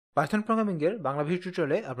Python programming এর Bangla video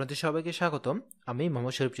টিউটোরিয়ালে আপনাদের সবাইকে স্বাগতম। আমি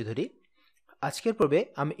মোহাম্মদ শরীফ চৌধুরী। আজকের পর্বে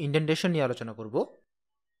আমি ইন্ডেন্টেশন নিয়ে আলোচনা করব।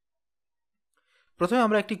 প্রথমে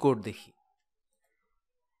আমরা একটি কোড দেখি।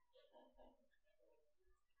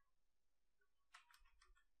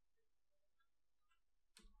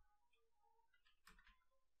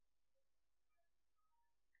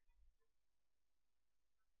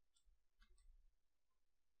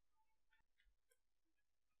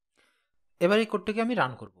 এবার এই কোডটাকে আমি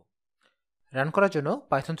রান করব। রান করার জন্য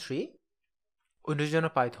পাইথন 3, উইন্ডোজের জন্য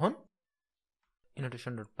পাইথন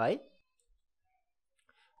indentation.py,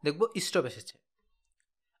 দেখব স্টপ এসেছে।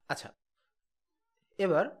 আচ্ছা,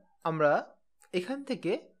 এবার আমরা এখান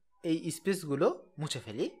থেকে এই স্পেসগুলো মুছে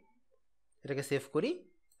ফেলি, এটাকে সেভ করি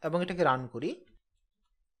এবং এটাকে রান করি।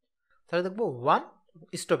 তাহলে দেখব 1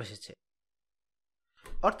 স্টপ এসেছে।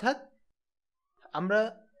 অর্থাৎ আমরা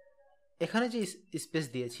এখানে যে স্পেস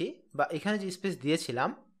দিয়েছি বা এখানে যে স্পেস দিয়েছিলাম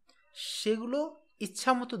সেগুলো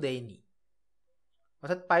ইচ্ছা মতো দেয়নি।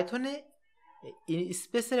 অর্থাৎ পাইথনে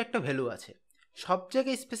স্পেসের একটা ভ্যালু আছে। সব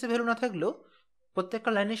জায়গায় স্পেসের ভ্যালু না থাকলেও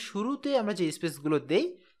প্রত্যেকটা লাইনের শুরুতে আমরা যে স্পেসগুলো দেই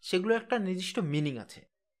সেগুলো একটা নির্দিষ্ট মিনিং আছে।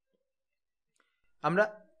 আমরা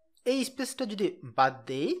এই স্পেসটা যদি বাদ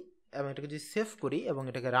দেই এবং এটাকে যদি সেভ করি এবং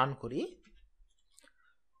এটাকে রান করি,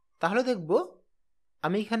 তাহলে দেখব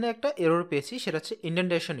আমি এখানে একটা এরর পেয়েছি, সেটা হচ্ছে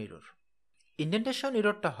ইন্ডেন্টেশন এরর। ইন্ডেন্টেশন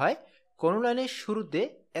এররটা হয় কোনো লাইনের শুরুতে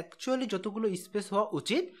অ্যাকচুয়ালি যতগুলো স্পেস হওয়া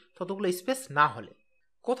উচিত ততগুলো স্পেস না হলে।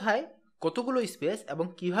 কোথায় কতগুলো স্পেস এবং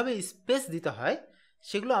কিভাবে স্পেস দিতে হয়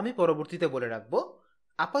সেগুলো আমি পরবর্তীতে বলে রাখবো।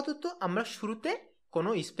 আপাতত আমরা শুরুতে কোনো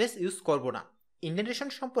স্পেস ইউজ করব না। ইন্ডেন্টেশন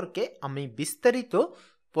সম্পর্কে আমি বিস্তারিত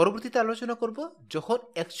পরবর্তীতে আলোচনা করব যখন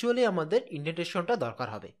অ্যাকচুয়ালি আমাদের ইন্ডেন্টেশনটা দরকার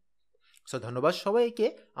হবে। সো ধন্যবাদ সবাইকে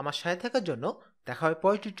আমার সাথে থাকার জন্য। দেখা হয়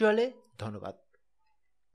পরের টিউটোরিয়ালে। ধন্যবাদ।